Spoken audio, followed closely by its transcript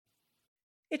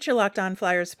It's your Locked On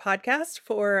Flyers podcast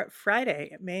for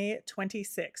Friday, May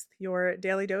 26th. Your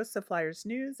daily dose of Flyers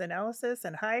news, analysis,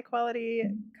 and high quality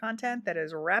content that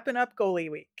is wrapping up goalie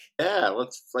week. Yeah,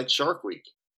 let's it's like Shark Week.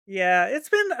 Yeah, it's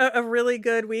been a really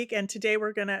good week. And today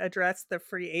we're going to address the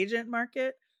free agent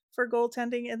market for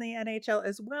goaltending in the NHL,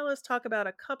 as well as talk about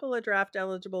a couple of draft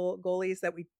eligible goalies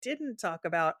that we didn't talk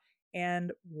about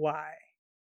and why.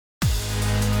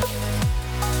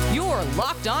 Your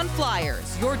Locked On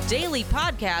Flyers, your daily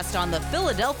podcast on the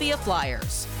Philadelphia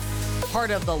Flyers.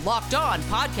 Part of the Locked On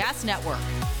Podcast Network.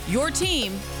 Your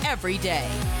team every day.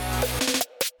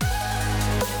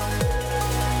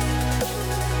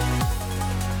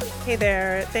 Hey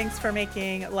there. Thanks for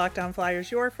making Locked On Flyers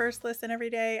your first listen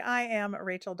every day. I am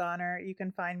Rachel Donner. You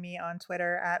can find me on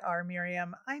Twitter at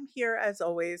rmiriam. I'm here as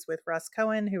always with Russ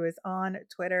Cohen, who is on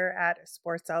Twitter at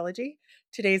Sportsology.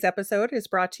 Today's episode is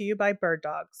brought to you by Bird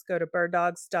Dogs. Go to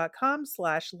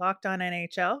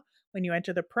birddogs.com/LockedOnNHL. When you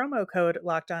enter the promo code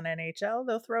LockedOnNHL,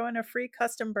 they'll throw in a free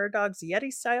custom Bird Dogs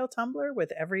Yeti-style tumbler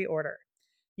with every order.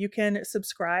 You can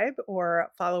subscribe or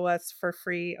follow us for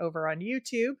free over on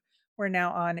YouTube. We're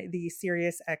now on the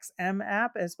SiriusXM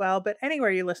app as well. But anywhere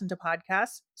you listen to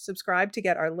podcasts, subscribe to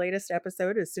get our latest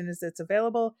episode as soon as it's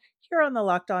available here on the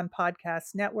Locked On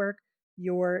Podcast Network,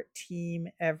 your team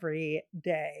every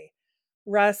day.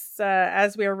 Russ,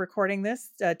 as we are recording this,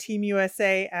 Team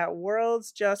USA at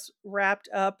Worlds just wrapped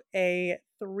up a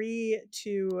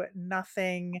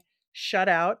 3-0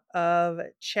 shutout of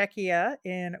Czechia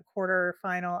in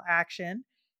quarterfinal action.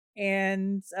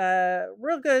 And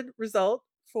real good result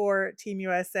for Team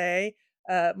USA.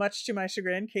 Much to my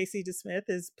chagrin, Casey DeSmith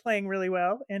is playing really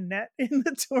well in net in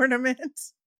the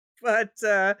tournament. But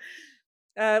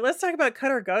let's talk about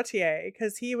Cutter Gauthier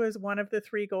because he was one of the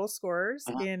 3 goal scorers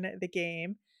Mhm, in the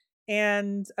game.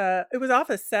 And it was off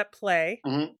a set play,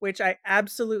 mhm. which I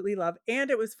absolutely love.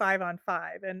 And it was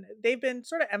 5-on-5. And they've been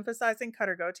sort of emphasizing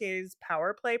Cutter Gauthier's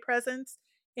power play presence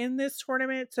in this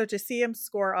tournament. So to see him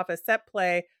score off a set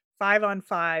play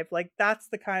 5-on-5, like that's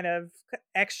the kind of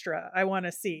extra I want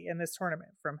to see in this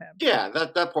tournament from him. Yeah,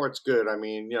 that part's good. I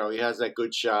mean, he has that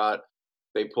good shot.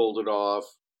 They pulled it off.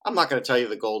 I'm not going to tell you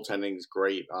the goaltending's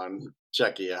great on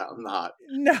Czechia. I'm not,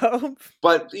 No.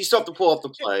 but you still have to pull off the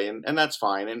play, and that's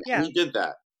fine. And Yeah. he did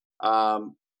that.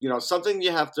 Something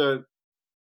you have to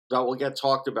that will get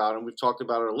talked about, and we've talked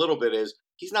about it a little bit, is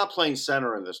he's not playing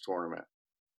center in this tournament.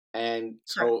 And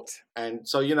so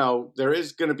Correct. there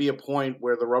is going to be a point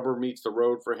where the rubber meets the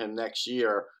road for him next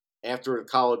year after the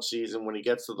college season when he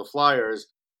gets to the Flyers.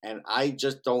 And I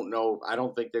just don't know. I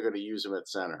don't think they're going to use him at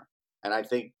center. And I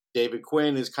think David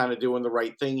Quinn is kind of doing the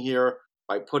right thing here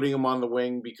by putting him on the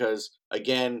wing because,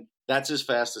 again, that's his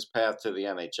fastest path to the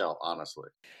NHL,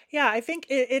 honestly. Yeah, I think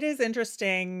it is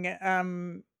interesting.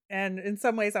 And in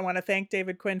some ways, I want to thank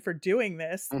David Quinn for doing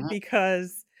this Hmm.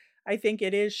 because I think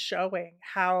it is showing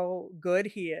how good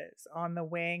he is on the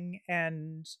wing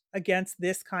and against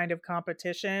this kind of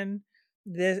competition.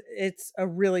 It's a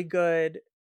really good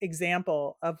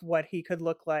example of what he could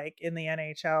look like in the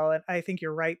NHL. And I think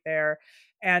you're right there.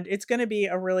 And it's going to be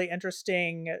a really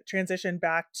interesting transition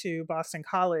back to Boston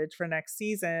College for next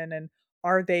season. And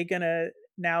are they going to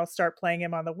now start playing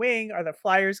him on the wing? Are the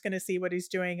Flyers going to see what he's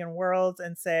doing in Worlds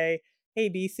and say, "Hey,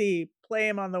 BC, play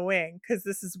him on the wing because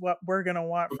this is what we're going to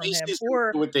want But from him"? BC is going to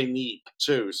Or do what they need,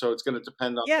 too. So it's going to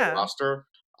depend on the yeah, roster.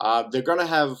 They're going to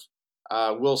have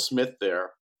Will Smith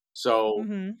there. So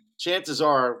hmm chances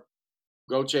are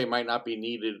Goche might not be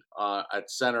needed at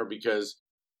center because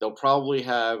they'll probably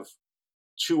have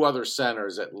 2 other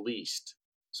centers at least.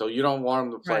 So you don't want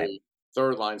him to right. play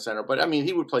third line center, but I mean,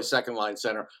 he would play second line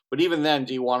center. But even then,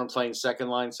 do you want him playing second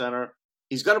line center?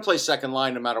 He's going to play second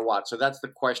line no matter what. So that's the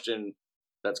question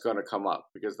that's going to come up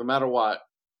because no matter what,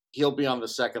 he'll be on the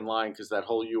second line because that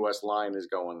whole US line is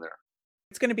going there.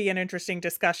 It's going to be an interesting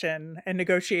discussion and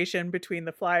negotiation between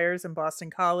the Flyers and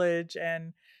Boston College,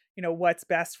 and what's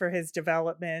best for his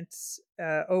development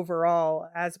overall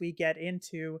as we get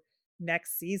into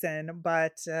next season.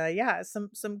 But yeah,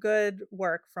 some good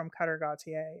work from Cutter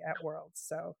Gauthier at Worlds.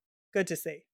 So good to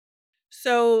see.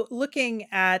 So, looking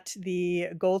at the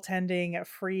goaltending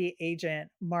free agent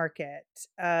market,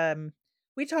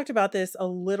 we talked about this a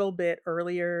little bit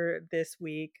earlier this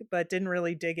week, but didn't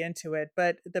really dig into it.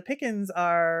 But the pickings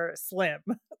are slim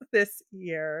this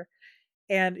year.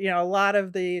 And, a lot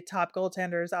of the top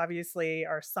goaltenders obviously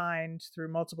are signed through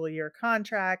multiple year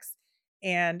contracts.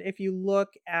 And if you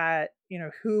look at,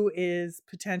 who is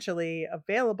potentially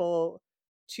available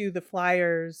to the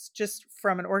Flyers, just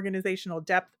from an organizational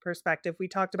depth perspective, we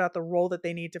talked about the role that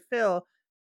they need to fill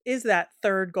is that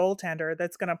third goaltender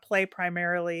that's going to play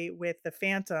primarily with the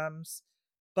Phantoms.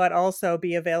 but also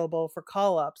be available for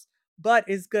call ups, but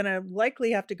is going to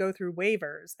likely have to go through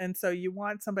waivers. And so you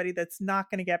want somebody that's not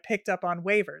going to get picked up on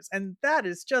waivers. And that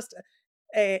is just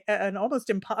an almost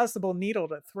impossible needle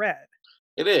to thread.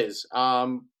 It is.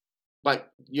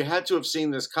 But you had to have seen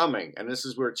this coming. And this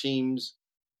is where teams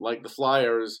like the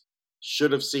Flyers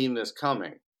should have seen this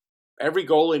coming. Every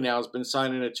goalie now has been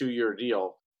signing a 2-year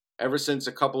deal ever since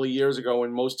a couple of years ago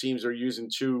when most teams are using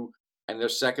two and their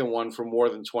second one for more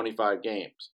than 25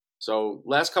 games. So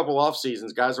last couple off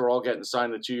seasons, guys are all getting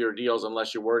signed to 2-year deals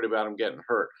unless you're worried about them getting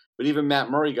hurt. But even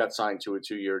Matt Murray got signed to a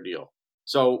 2-year deal.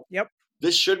 So Yep.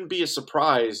 this shouldn't be a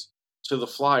surprise to the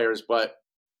Flyers, but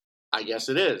I guess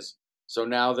it is. So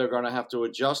now they're going to have to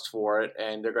adjust for it,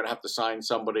 and they're going to have to sign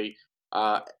somebody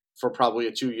for probably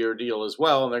a 2-year deal as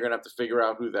well, and they're going to have to figure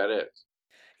out who that is.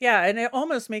 Yeah, and it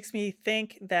almost makes me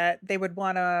think that they would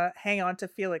wanna hang on to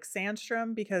Felix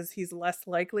Sandstrom because he's less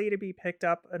likely to be picked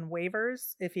up on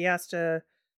waivers if he has to,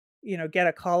 get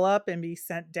a call up and be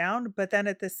sent down, but then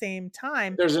at the same If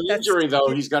time, there's an that's injury, though,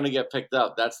 sti he's going to get picked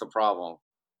up. That's the problem.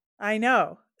 I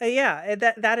know. Yeah,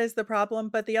 that is the problem,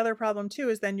 but the other problem too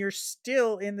is then you're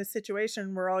still in the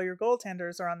situation where all your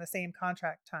goaltenders are on the same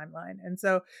contract timeline, and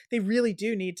so they really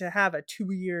do need to have a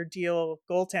two-year deal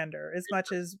goaltender as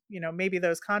much as, maybe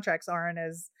those contracts aren't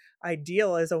as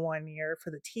ideal as a 1 year for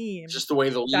the It's team. just the way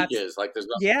the league That's is. Like, there's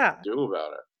nothing you Yeah, can do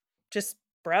about it. just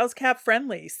browse cap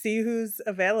friendly, see who's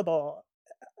available.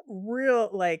 Real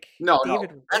like No, no.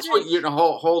 David That's what Rittich? you know.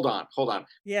 Hold on.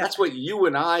 Yeah, That's what you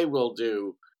and I will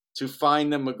do to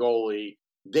find them a goalie.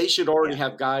 They should already yeah,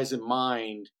 have guys in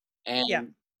mind, yeah.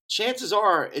 and chances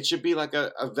are it should be like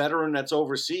a veteran that's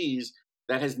overseas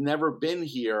that has never been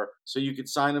here, so you could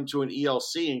sign them to an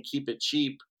ELC and keep it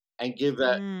cheap and give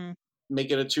that Mm. make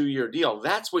it a 2-year deal.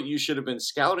 That's what you should have been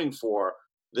scouting for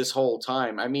this whole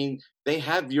time. I mean, they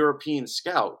have European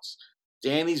scouts.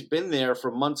 Danny's been there for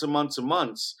months and months and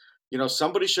months.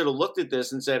 Somebody should have looked at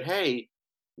this and said, "Hey,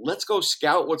 let's go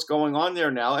scout what's going on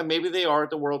there now." And maybe they are at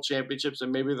the World Championships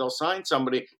and maybe they'll sign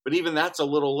somebody, but even that's a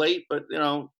little late, but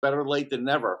better late than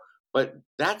never. But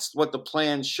that's what the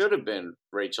plan should have been,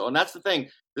 Rachel. And that's the thing.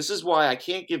 This is why I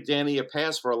can't give Danny a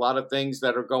pass for a lot of things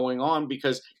that are going on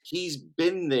because he's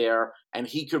been there and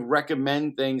he could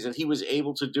recommend things and he was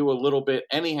able to do a little bit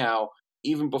anyhow,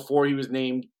 even before he was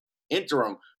named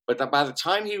interim. But by the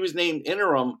time he was named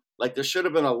interim, like there should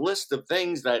have been a list of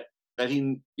things that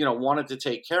he wanted to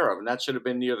take care of, and that should have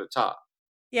been near the top.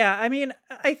 Yeah, I mean,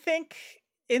 I think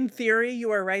in theory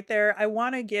you are right there. I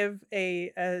want to give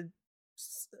a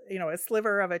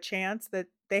sliver of a chance that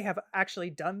they have actually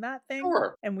done that thing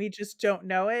Sure. and we just don't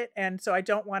know it. And so I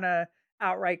don't want to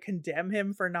outright condemn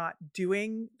him for not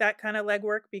doing that kind of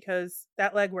legwork because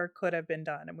that legwork could have been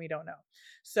done and we don't know.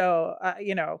 So,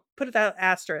 put that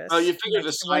Oh, you asterisk figure the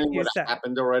next to what signing you would have said.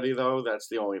 happened already, though. That's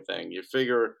the only thing. You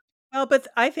figure Well, but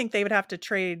I think they would have to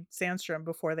trade Sandstrom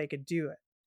before they could do it.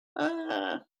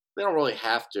 they don't really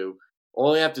have to.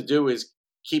 All they have to do is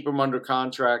keep him under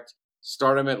contract,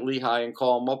 start him at Lehigh, and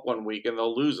call him up one week, and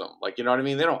they'll lose him. Like, you know what I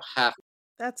mean? They don't have.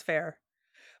 That's fair.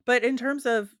 But in terms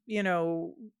of,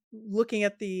 looking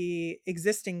at the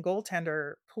existing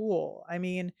goaltender pool, I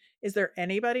mean, is there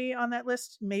anybody on that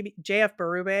list? Maybe JF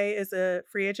Berube is a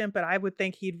free agent, but I would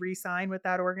think he'd re-sign with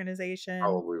that organization.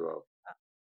 Probably will.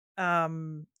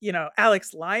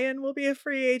 Alex Lyon will be a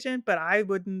free agent, but I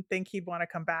wouldn't think he'd want to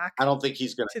come back I don't think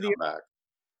he's going to to the come back. Let's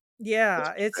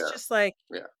Yeah, be it's fair. just like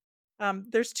Yeah.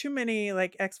 there's too many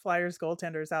like ex-Flyers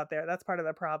goaltenders out there. That's part of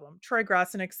the problem. Troy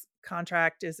Grosenick's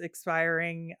contract is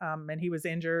expiring, and he was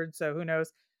injured, so who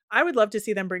knows? I would love to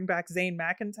see them bring back Zane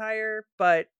McIntyre,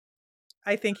 but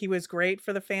I think he was great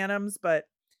for the Phantoms, but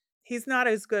he's not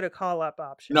as good a call-up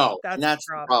option. No, and That's the that's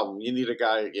the problem. problem. You need a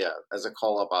guy, yeah, as a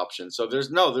call up option. So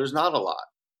there's not a lot.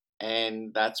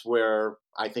 And that's where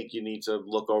I think you need to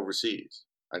look overseas.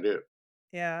 I do.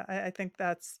 Yeah, I think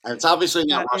And it's obviously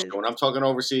not that Russia. is When I'm talking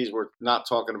overseas, we're not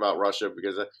talking about Russia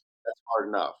because that's hard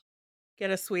enough.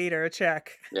 get a Swede or a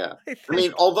Czech, Yeah. I I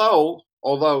mean, think.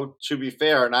 although to be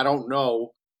fair, and I don't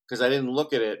know because I didn't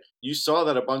look at it, you saw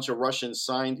that a bunch of Russians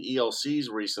signed ELCs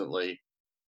recently.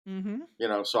 Mhm.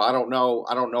 So I don't know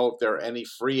if there are any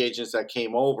free agents that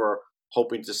came over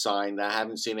hoping to sign. I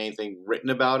haven't seen anything written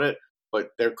about it,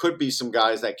 but there could be some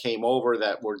guys that came over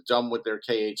that were done with their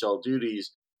KHL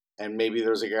duties, and maybe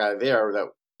there's a guy there that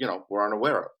we're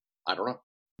unaware of. I don't know.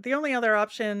 The only other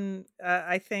option,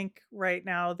 I think right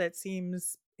now that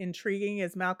seems intriguing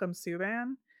is Malcolm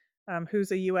Subban,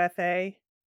 who's a UFA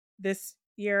this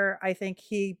year. I think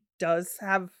he does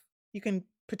have you can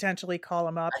potentially call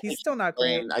him up. I He's think still not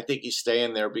great. I think he's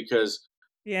staying there because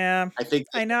Yeah, I think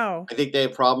I know. I think they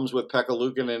have problems with Pekka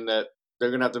Luukkonen that they're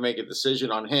going to have to make a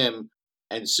decision on him.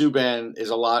 And Subban is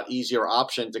a lot easier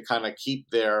option to kind of keep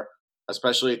there,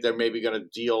 especially if they're maybe going to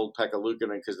deal Pekka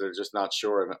Luukkonen because they're just not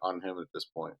sure on him at this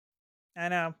point. I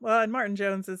know. Well, and Martin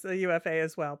Jones is a UFA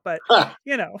as well, but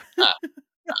you know.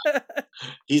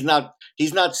 He's not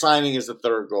signing as a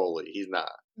third goalie. He's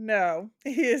not. No,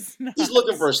 he is He's not.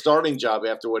 looking for a starting job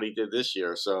after what he did this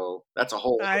year, so that's a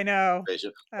whole I other know.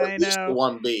 conversation, or at I least the know.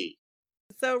 1B.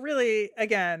 So really,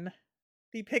 again,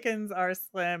 the pickings are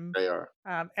slim. They are.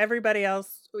 Everybody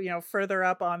else, further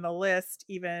up on the list,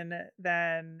 even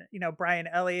than Brian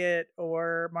Elliott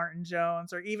or Martin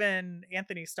Jones or even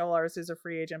Anthony Stolarz, who's a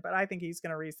free agent, but I think he's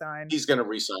going to resign He's gonna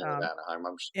re-sign with um, Anaheim,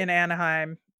 I'm sure. in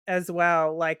Anaheim as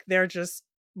well. Like they're just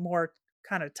more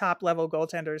kind of top level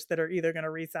goaltenders that are either going to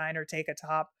resign or take a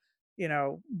top,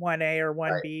 1A or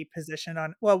Right. 1B position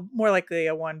on, well, more likely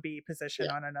a 1B position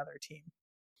Yeah. on another team.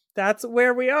 That's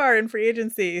where we are in free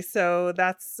agency. So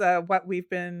that's what we've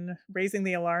been raising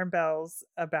the alarm bells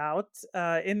about.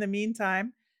 In the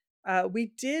meantime,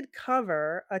 we did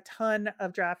cover a ton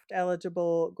of draft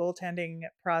eligible goaltending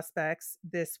prospects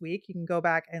this week. You can go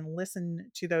back and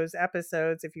listen to those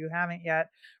episodes if you haven't yet.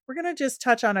 We're going to just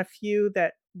touch on a few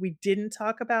that we didn't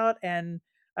talk about, and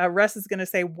Russ is going to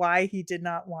say why he did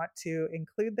not want to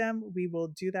include them. We will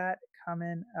do that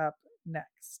coming up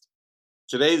next.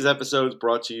 Today's episode is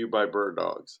brought to you by Bird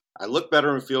Dogs. I look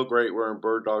better and feel great wearing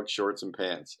Bird Dog shorts and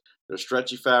pants. They're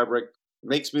stretchy fabric,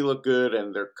 makes me look good,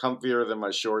 and they're comfier than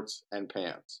my shorts and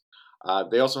pants.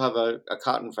 They also have a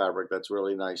cotton fabric that's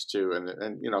really nice too, and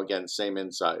again, same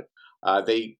inside.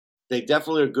 They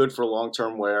definitely are good for long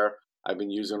term wear. I've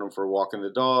been using them for walking the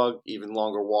dog, even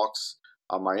longer walks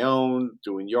on my own,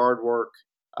 doing yard work.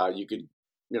 You could,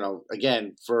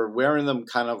 again, for wearing them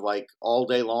kind of like all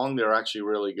day long, they're actually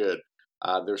really good.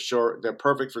 They're short. They're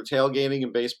perfect for tailgating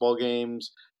and baseball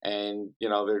games, and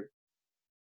they're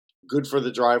good for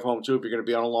the drive home too. If you're going to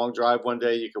be on a long drive one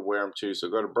day, you can wear them too. So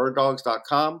go to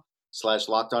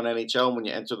birddogs.com/LockedOnNHL. And when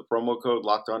you enter the promo code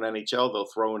LockedOnNHL, they'll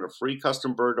throw in a free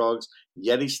custom Bird Dogs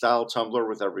Yeti style tumbler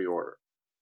with every order.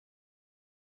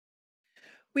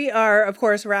 We are, of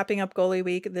course, wrapping up goalie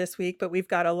week this week, but we've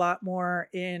got a lot more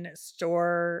in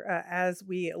store as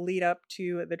we lead up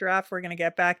to the draft. We're going to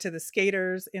get back to the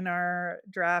skaters in our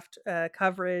draft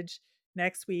coverage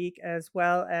next week, as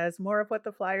well as more of what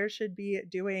the Flyers should be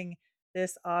doing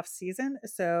this off season.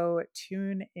 So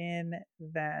tune in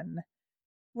then.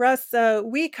 Russ,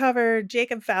 we covered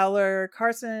Jacob Fowler,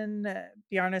 Carson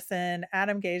Bjarnason,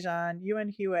 Adam Gajan, Ewan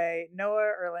Hue,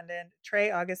 Noah Erlinden,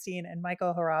 Trey Augustine, and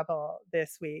Michael Harabel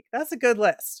this week. That's a good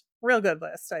list. Real good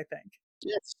list, I think.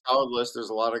 Yeah, it's a solid list. There's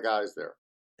a lot of guys there.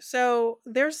 So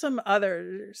there's some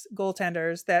others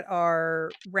goaltenders that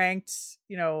are ranked,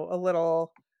 a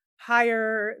little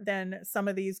higher than some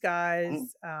of these Mhm.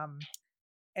 guys.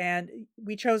 And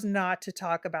we chose not to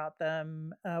talk about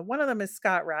them. One of them is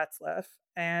Scott Ratzlaff,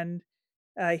 and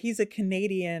he's a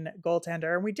Canadian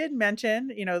goaltender. And we did mention,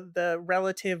 the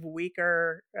relative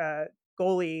weaker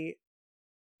goalie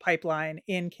pipeline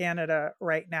in Canada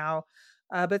right now.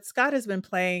 But Scott has been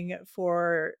playing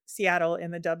for Seattle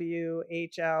in the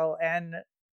WHL, and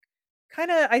kind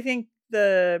of, I think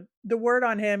the word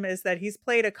on him is that he's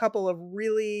played a couple of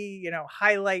really,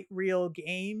 highlight reel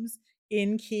games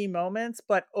in key moments,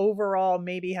 but overall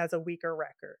maybe has a weaker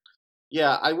record.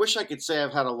 Yeah, I wish I could say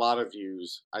I've had a lot of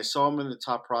views. I saw him in the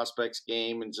top prospects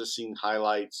game and just seen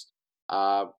highlights.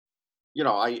 Uh,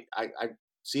 I've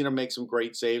seen him make some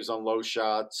great saves on low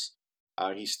shots.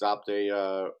 He stopped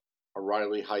a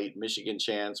Riley Height Michigan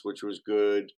chance, which was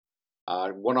good.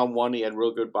 One on one, he had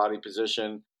real good body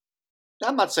position.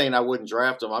 I'm not saying I wouldn't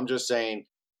draft him. I'm just saying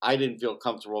I didn't feel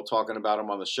comfortable talking about him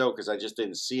on the show because I just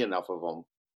didn't see enough of him,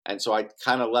 and so I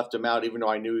kind of left him out, even though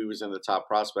I knew he was in the top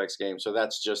prospects game. So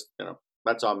that's just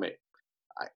that's on me.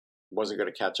 I wasn't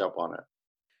going to catch up on it.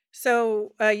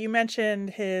 So you mentioned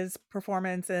his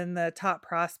performance in the top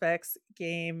prospects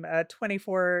game,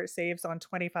 24 saves on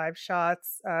 25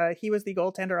 shots. He was the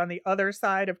goaltender on the other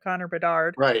side of Connor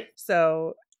Bedard. Right.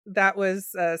 So that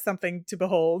was something to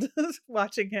behold,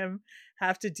 watching him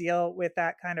have to deal with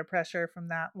that kind of pressure from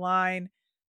that line.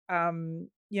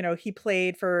 He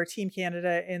played for Team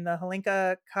Canada in the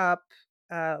Holinka Cup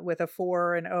with a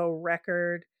 4-0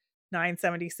 record,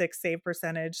 976 save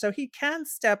percentage. So he can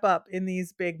step up in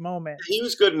these big He moments.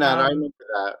 was good in that. I Um, remember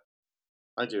that.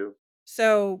 I do.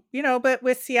 so, but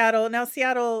with Seattle, now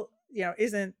Seattle,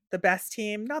 isn't the best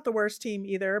team, not the worst team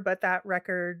either, but that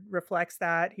record reflects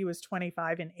that. He was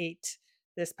 25-8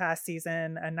 this past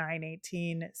season, a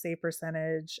 918 save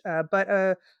percentage, but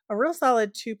a real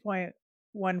solid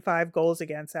 2.15 goals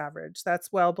against average.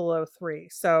 That's well below 3.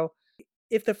 So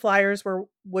if the Flyers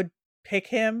would pick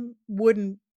him,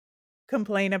 wouldn't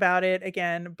complain about it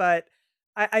again, but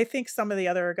I think some of the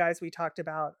other guys we talked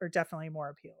about are definitely more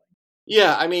appealing.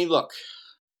 Yeah, I mean, look,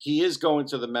 he is going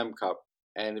to the Mem Cup,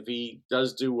 and if he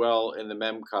does do well in the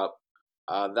Mem Cup,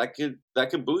 that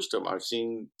could boost him. I've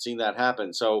seen that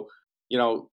happen. So, you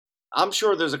know, I'm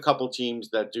sure there's a couple teams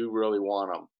that do really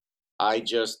want him. I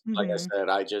just, like I Mhm.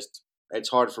 said, it's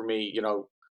hard for me,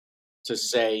 to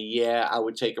say, yeah, I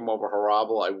would take him over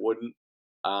Harabel. I wouldn't.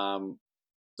 Um,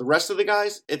 the rest of the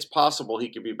guys, it's possible he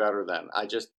could be better than.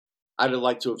 I'd have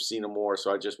liked to have seen him more,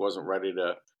 so I just wasn't ready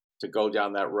to go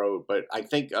down that road. But I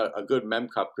think a good Mem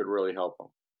Cup could really help him.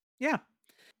 Yeah.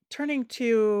 Turning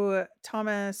to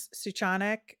Thomas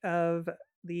Suchanek of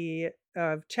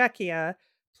Czechia,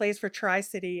 plays for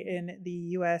Tri-City in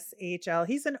the USHL.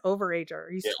 He's an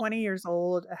overager. He's Yeah, 20 years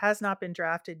old, has not been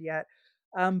drafted yet,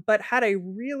 but had a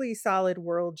really solid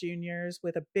World Juniors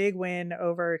with a big win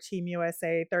over Team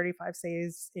USA, 35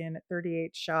 saves in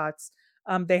 38 shots.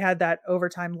 They had that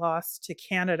overtime loss to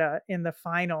Canada in the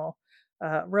final.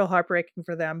 Real heartbreaking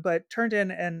for them, but turned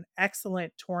in an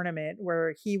excellent tournament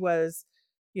where he was,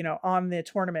 on the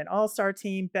tournament all-star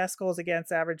team, best goals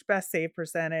against average, best save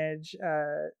percentage,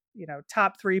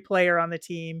 top 3 player on the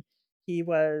team. He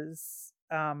was,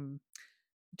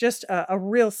 just a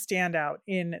real standout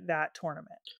in that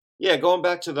tournament. yeah. Going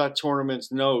back to that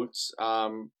tournament's notes, I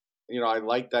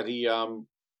like that he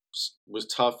was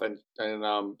tough and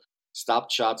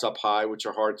stopped shots up high, which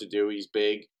are hard to do. He's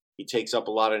big. He takes up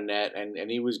a lot of net,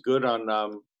 and he was good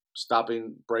on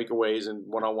stopping breakaways and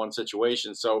one-on-one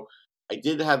situations. So I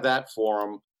did have that for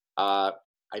him. Uh,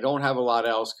 I don't have a lot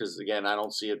else because again, I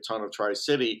don't see a ton of Tri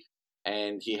City,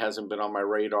 and he hasn't been on my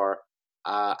radar.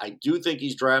 I do think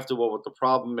he's draftable, but the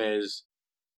problem is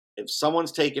if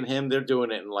someone's taking him, they're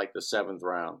doing it in like the seventh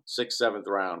round, sixth, seventh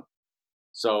round.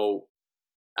 So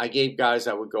I gave guys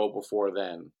that would go before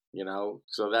then.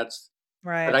 So but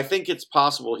Right. I think it's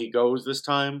possible he goes this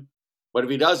time. But if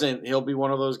he doesn't, he'll be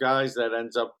one of those guys that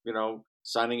ends up,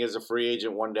 signing as a free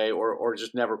agent one day or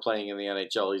just never playing in the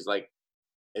NHL. He's like,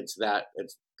 it's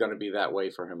going to be that way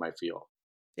for him, I feel.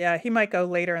 Yeah, he might go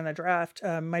later in the draft,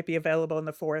 might be available in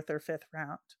the 4th or 5th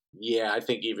round. Yeah, I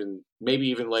think maybe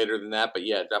even later than that. But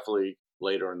yeah, definitely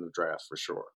later in the draft for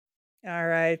sure. All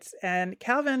right, and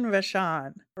Calvin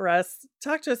Vachon. Russ,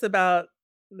 talk to us about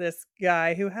this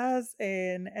guy who has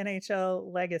an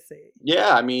NHL legacy.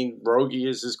 Yeah, I mean, Rogie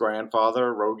is his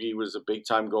grandfather. Rogie was a big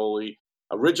time goalie,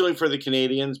 originally for the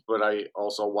Canadians, but I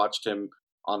also watched him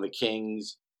on the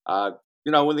Kings.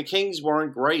 When the Kings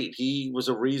weren't great, he was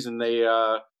a reason they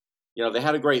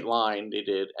had a great line. They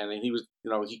did, and then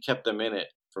he kept them in it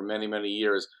for many, many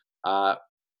years. Uh,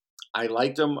 I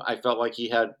liked him. I felt like he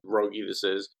had Rogie. This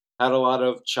is had a lot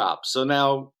of chops. So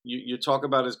now you talk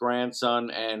about his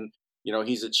grandson, and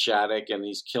he's at Shattuck and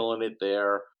he's killing it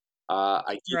there.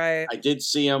 I did Right. I did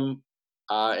see him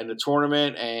in the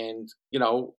tournament, and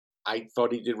I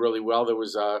thought he did really well. There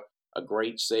was a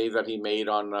great save that he made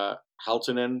on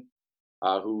Haltonen,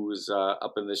 who was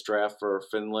up in this draft for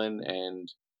Finland, and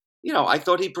I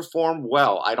thought he performed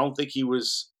well. I don't think he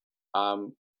was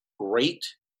um, great,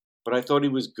 but I thought he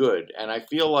was good. And I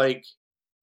feel like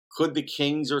could the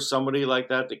Kings or somebody like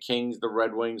that, the Kings, the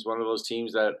Red Wings, one of those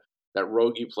teams that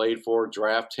Rogie played for,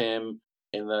 draft him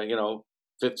in the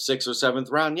fifth, sixth, or seventh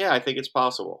round? Yeah, I think it's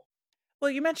possible. Well,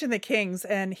 you mentioned the Kings,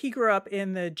 and he grew up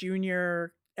in the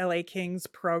junior LA Kings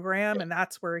program, and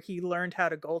that's where he learned how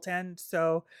to goaltend.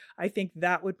 So I think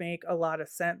that would make a lot of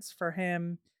sense for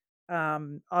him.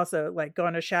 Also, like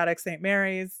going to Shattuck St.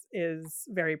 Mary's is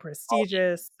very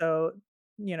prestigious. So,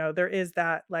 there is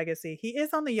that legacy. He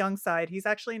is on the young side. He's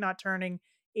actually not turning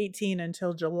 18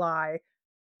 until July.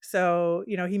 So,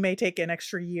 he may take an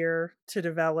extra year to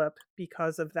develop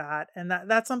because of that. And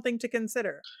that's something to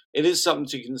consider. It is something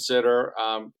to consider.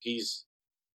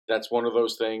 That's one of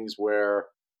those things where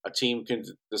a team can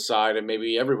decide, and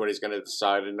maybe everybody's going to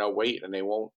decide, and they'll wait, and they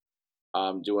won't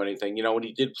do anything. When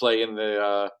he did play in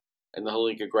the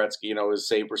Halika Gretzky, his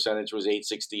save percentage was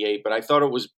 868, but I thought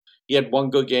he had one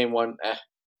good game, one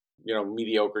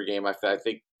mediocre game. I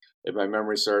think if my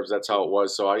memory serves, that's how it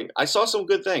was. So I saw some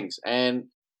good things, and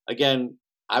again,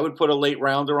 I would put a late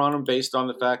rounder on him based on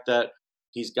the fact that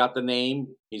he's got the name.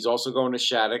 He's also going to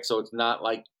Shattuck, so it's not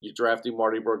like you're drafting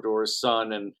Marty Brodeur's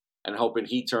son and hoping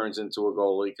he turns into a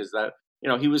goalie because that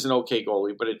he was an okay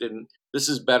goalie, but it didn't. This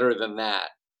is better than that,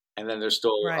 and then there's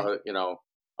still Right.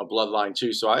 a bloodline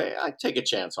too. So I take a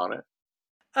chance on it.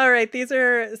 All right, these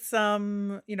are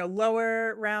some,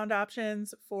 lower round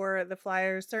options for the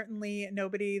Flyers. Certainly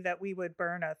nobody that we would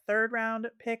burn a 3rd round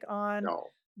pick on, No.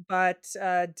 but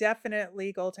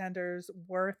definitely goaltenders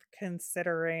worth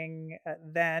considering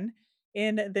then.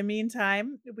 In the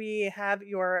meantime, we have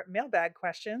your mailbag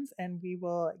questions, and we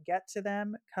will get to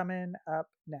them coming up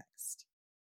next.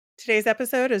 Today's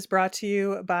episode is brought to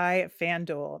you by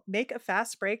FanDuel. Make a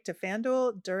fast break to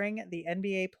FanDuel during the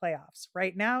NBA playoffs.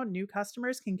 Right now, new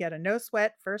customers can get a no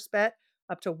sweat first bet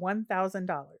up to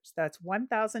 $1,000. That's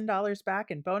 $1,000 back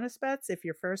in bonus bets if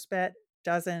your first bet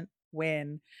doesn't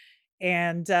win.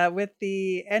 And with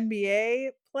the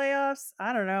NBA playoffs,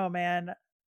 I don't know, man.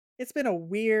 It's been a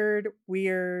weird,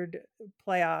 weird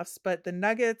playoffs, but the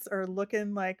Nuggets are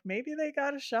looking like maybe they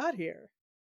got a shot here.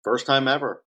 First time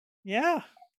ever. Yeah.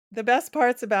 The best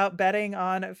parts about betting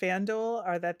on FanDuel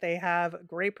are that they have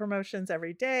great promotions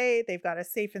every day. They've got a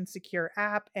safe and secure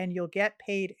app, and you'll get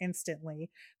paid instantly.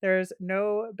 There's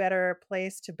no better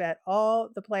place to bet all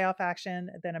the playoff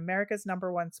action than America's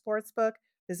 #1 sportsbook.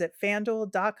 Visit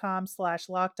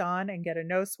fanduel.com/locked on and get a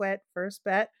no sweat first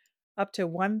bet up to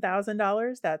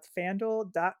 $1,000. That's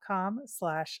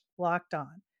fanduel.com/locked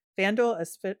on. FanDuel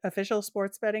is official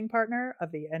sports betting partner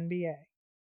of the NBA.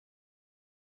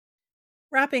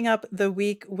 Wrapping up the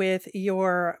week with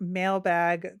your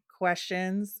mailbag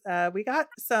questions. We got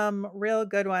some real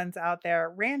good ones out there.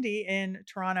 Randy in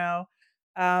Toronto,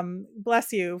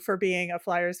 bless you for being a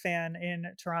Flyers fan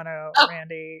in Toronto,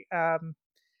 Randy.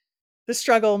 The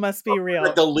struggle must be That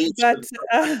real. the Leafs But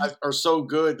are so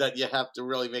good that you have to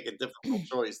really make a difficult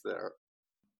choice there.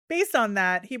 based on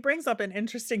that, he brings up an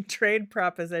interesting trade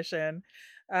proposition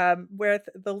with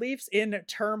the Leafs in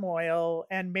turmoil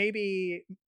and maybe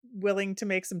willing to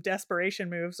make some desperation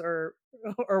moves or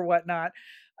whatnot.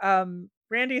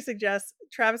 Randy suggests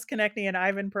Travis Konechny and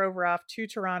Ivan Provorov to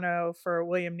Toronto for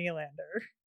William Nylander.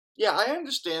 Yeah, I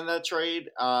understand that trade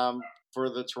for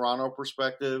the Toronto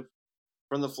perspective.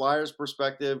 From the Flyers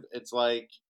perspective, it's like,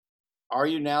 are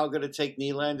you now going to take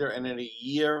Nylander and in a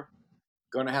year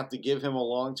going to have to give him a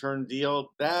long-term deal?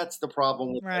 That's the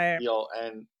problem with that Right. deal,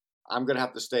 and I'm going to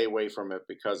have to stay away from it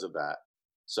because of that.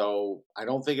 So I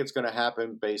don't think it's going to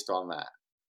happen based on that.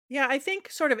 Yeah, I think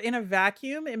sort of in a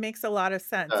vacuum, it makes a lot of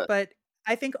sense. But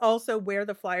I think also where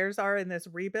the Flyers are in this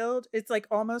rebuild, it's like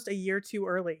almost a year too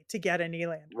early to get a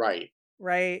Nylander, Right.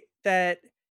 right? That,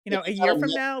 If a you year got him from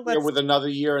next now, year let's with another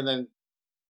year, and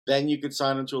then you could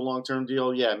sign him to a long-term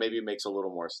deal. Yeah, maybe it makes a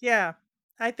little more sense. yeah,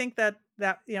 I think that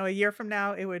a year from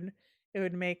now, it would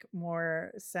make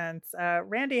more sense.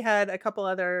 Randy had a couple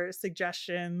other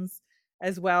suggestions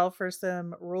as well for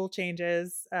some rule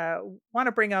changes. Want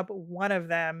to bring up one of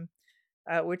them,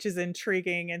 which is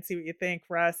intriguing, and see what you think,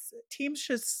 Russ. Teams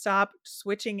should stop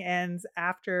switching ends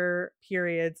after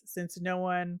periods since no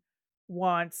one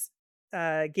wants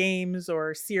games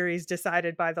or series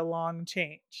decided by the long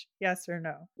change. Yes or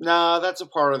no? No, that's a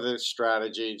part of the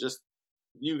strategy. Just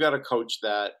you got to coach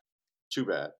that. Too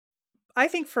bad. I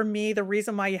think for me, the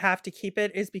reason why you have to keep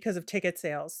it is because of ticket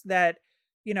sales. That,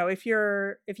 if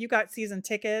you got season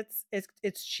tickets,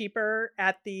 it's cheaper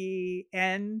at the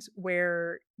end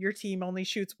where your team only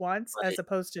shoots once as Right.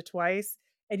 opposed to twice.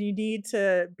 And you need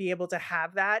to be able to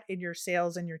have that in your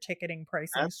sales and your ticketing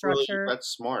pricing structure. That's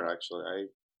smart actually.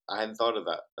 I hadn't thought of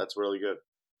that. That's really good.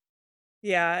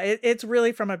 Yeah, it's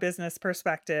really from a business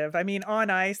perspective. I mean, on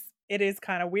ice, it is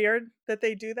kind of weird that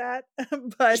they do that, These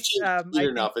but teams I compete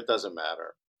think enough, it doesn't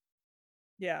matter.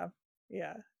 yeah.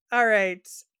 Yeah. All right.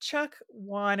 Chuck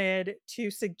wanted to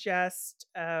suggest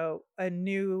a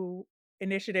new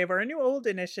initiative or a new old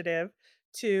initiative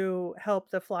to help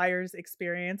the Flyers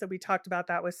experience. And we talked about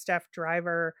that with Steph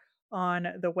Driver on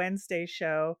the Wednesday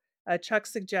show. Chuck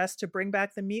suggests to bring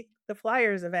back the Meet the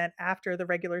Flyers event after the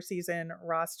regular season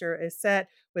roster is set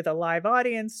with a live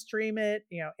audience, stream it,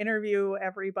 interview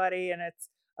everybody. And it's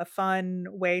a fun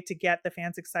way to get the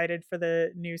fans excited for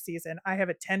the new season. I have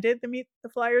attended the Meet the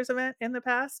Flyers event in the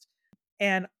past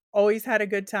and always had a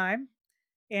good time.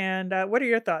 And what are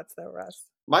your thoughts, though, Russ?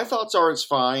 My thoughts are it's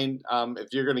fine. If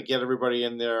you're going to get everybody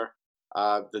in there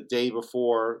the day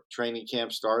before training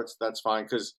camp starts, that's fine.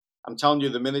 Because I'm telling you,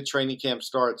 the minute training camp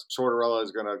starts, Tortorella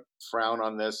is going to frown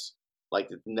on this like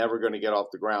it's never going to get off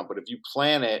the ground. But if you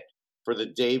plan it for the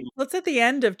day, Well, it's at the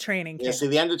end of training yeah, see,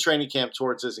 camp, the end of training camp,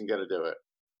 Torts isn't going to do it.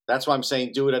 That's why I'm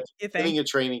saying do it at the you beginning think? of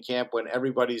training camp when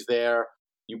everybody's there.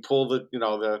 You pull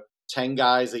the 10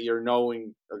 guys that you're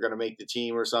knowing are going to make the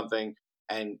team or something,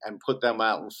 and put them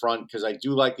out in front because I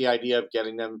do like the idea of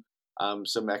getting them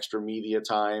some extra media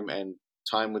time and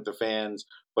time with the fans.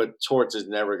 But Torts is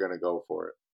never going to go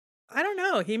for I don't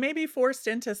know. He may be forced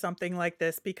into something like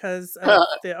this because it. of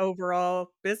the overall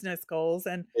business goals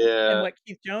and Yeah. what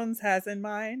Keith Jones has in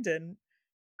mind. And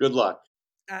Good luck.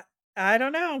 I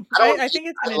don't know. I don't I hate think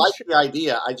it's I an like int the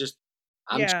idea,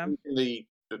 I'm yeah, changing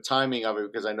the timing of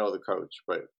it because I know the coach,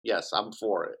 but yes, I'm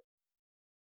for it.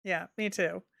 yeah, me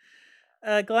too.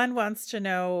 Glenn wants to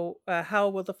know, how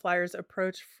will the Flyers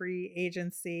approach free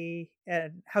agency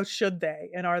and how should they?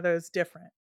 And are those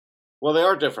different? Well, they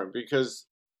are different because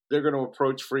they're gonna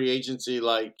approach free agency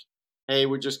like, "Hey,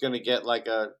 we're just gonna get like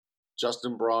a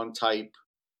Justin Braun type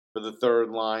for the third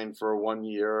line for 1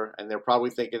 year," and they're probably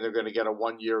thinking they're gonna get a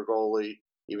 1-year goalie,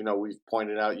 even though we've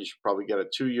pointed out you should probably get a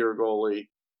 2-year goalie,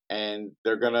 and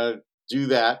they're gonna do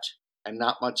that and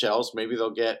not much else. Maybe they'll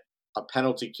get a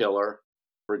penalty killer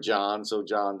for John, so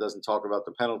John doesn't talk about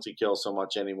the penalty kill so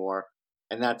much anymore,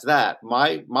 and that's that.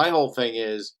 My whole thing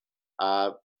is,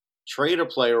 uh, trade a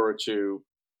player or 2,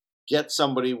 get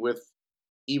somebody with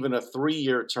even a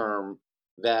 3-year term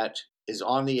that is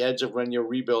on the edge of when your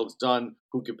rebuild's done,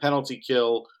 who could penalty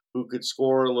kill, who could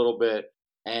score a little bit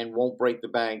and won't break the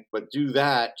bank, but do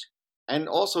that and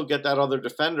also get that other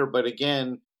defender. But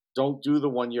again, don't do the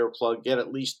 1-year plug, get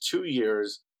at least 2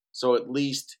 years. So at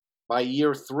least by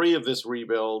year 3 of this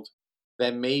rebuild,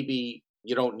 then maybe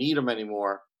you don't need them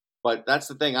anymore. But that's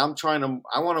the thing. I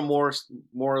want to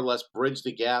more or less bridge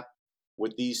the gap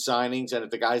with these signings. And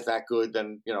if the guy's that good,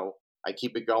 then, I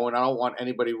keep it going. I don't want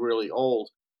anybody really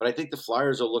old, but I think the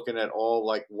Flyers are looking at all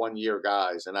like 1-year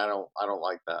guys, and I don't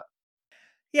like that.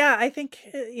 Yeah, I think,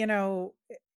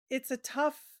 it's a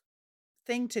tough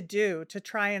thing to do to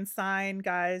try and sign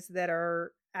guys that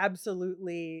are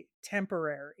absolutely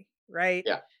temporary, right?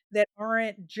 Yeah, That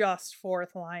aren't just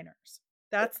fourth liners.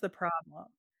 That's the problem.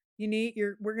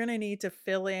 We're going to need to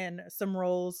fill in some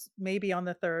roles maybe on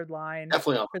the third line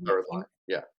definitely on for the this third team. line.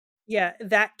 Yeah, Yeah,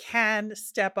 that can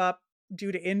step up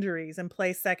due to injuries and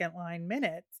play second line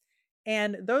minutes.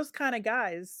 And those kind of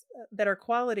guys that are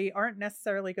quality aren't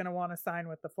necessarily going to want to sign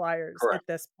with the Flyers correct. at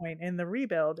this point in the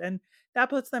rebuild. And that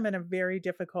puts them in a very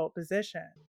difficult position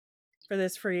for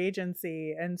this free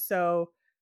agency. And so,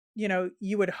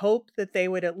 you would hope that they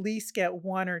would at least get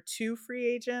one or two free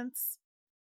agents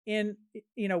in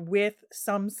with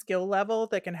some skill level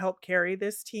that can help carry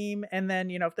this team, and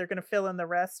then, if they're gonna fill in the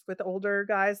rest with older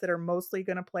guys that are mostly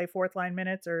gonna play fourth line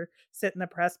minutes or sit in the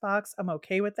press box, I'm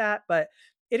okay with that, but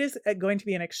it is, going to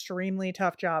be an extremely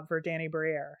tough job for Danny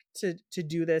Briere to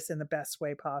do this in the best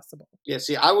way possible. Yeah,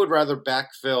 see, I would rather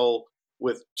backfill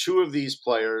with 2 of these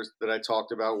players that I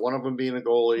talked about, one of them being a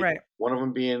goalie, Right. one of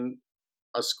them being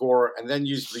a scorer, and then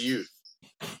use the youth.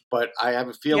 But I have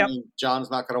a Yep. feeling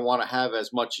John's not gonna wanna have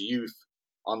as much youth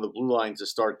on the blue line to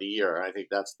start the year, and I think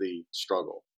that's the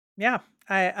struggle. Yeah,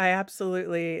 I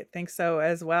absolutely think so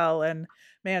as well, and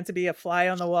man, to be a fly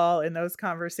on the wall in those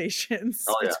conversations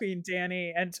Oh, yeah. between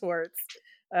Danny and Torts,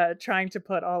 trying to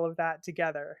put all of that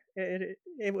together,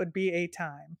 it would be a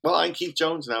time. Well, I can Keith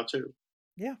Jones now too.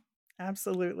 Yeah,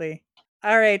 absolutely.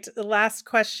 All right, last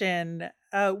question.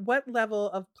 What level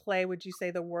of play would you say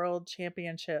the World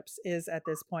Championships is at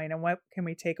this point, and what can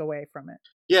we take away from it?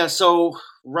 Yeah, so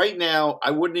right now, I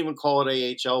wouldn't even call it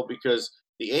AHL because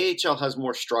the AHL has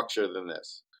more structure than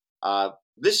this.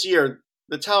 This year,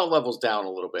 the talent level's down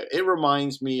a little bit. It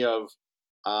reminds me of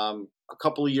a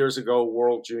couple of years ago,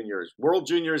 World Juniors. World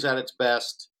Juniors at its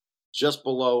best, just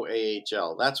below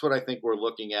AHL. That's what I think we're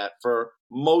looking at for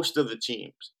most of the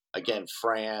teams. Again,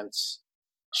 France,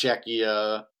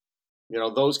 Czechia,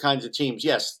 those kinds of teams.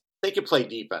 Yes, they can play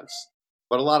defense,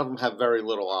 but a lot of them have very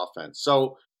little offense.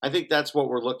 So I think that's what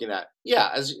we're looking at. Yeah,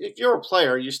 as if you're a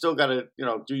player, you still got to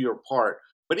do your part.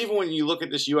 But even when you look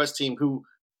at this U.S. team who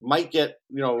might get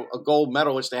a gold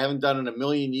medal, which they haven't done in a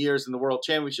million years in the World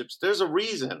Championships, there's a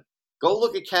reason. Go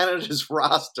look at Canada's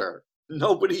roster.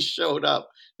 Nobody showed up.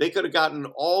 They could have gotten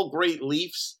all great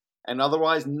Leafs, and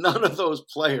otherwise none of those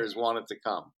players wanted to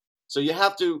come. So you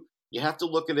have to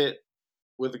look at it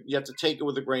you have to take it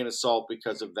with a grain of salt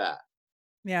because of that.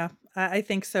 Yeah, I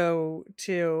think so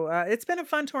too. It's been a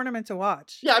fun tournament to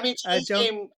watch. Yeah, I mean today's Don't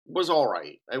game was all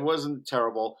right. It wasn't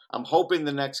terrible. I'm hoping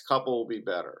the next couple will be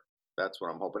better. That's what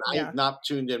I'm hoping. I have Yeah. not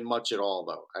tuned in much at all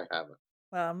though. I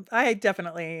haven't. I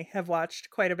definitely have watched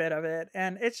quite a bit of it,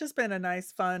 and it's just been a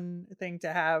nice, fun thing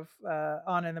to have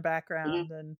on in the Mhm.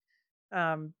 background,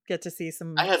 and get to see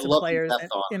I had some Love and players Death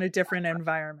on. in a different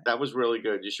environment. That was really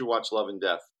good. You should watch Love and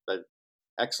Death. That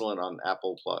excellent on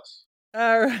Apple Plus.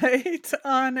 All right.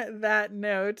 On that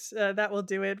note, that will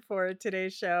do it for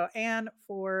today's show and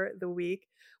for the week.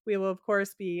 We will, of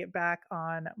course, be back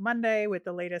on Monday with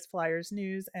the latest Flyers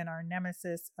news and our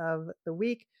nemesis of the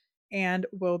week. And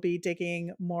we'll be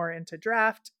digging more into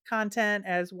draft content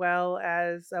as well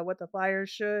as what the Flyers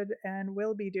should and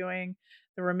will be doing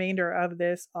the remainder of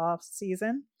this off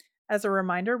season. As a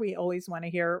reminder, we always want to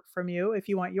hear from you. If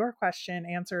you want your question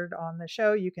answered on the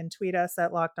show, you can tweet us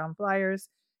at Locked On Flyers,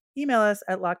 email us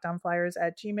at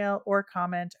lockedonflyers@gmail, or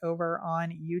comment over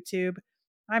on YouTube.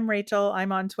 I'm Rachel.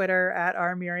 I'm on Twitter at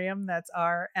rmiriam. That's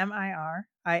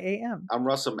RMIRIAM. I'm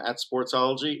Russ. I'm at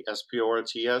Sportsology,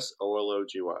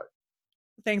 SPORTSOLOGY.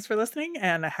 Thanks for listening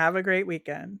and have a great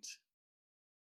weekend.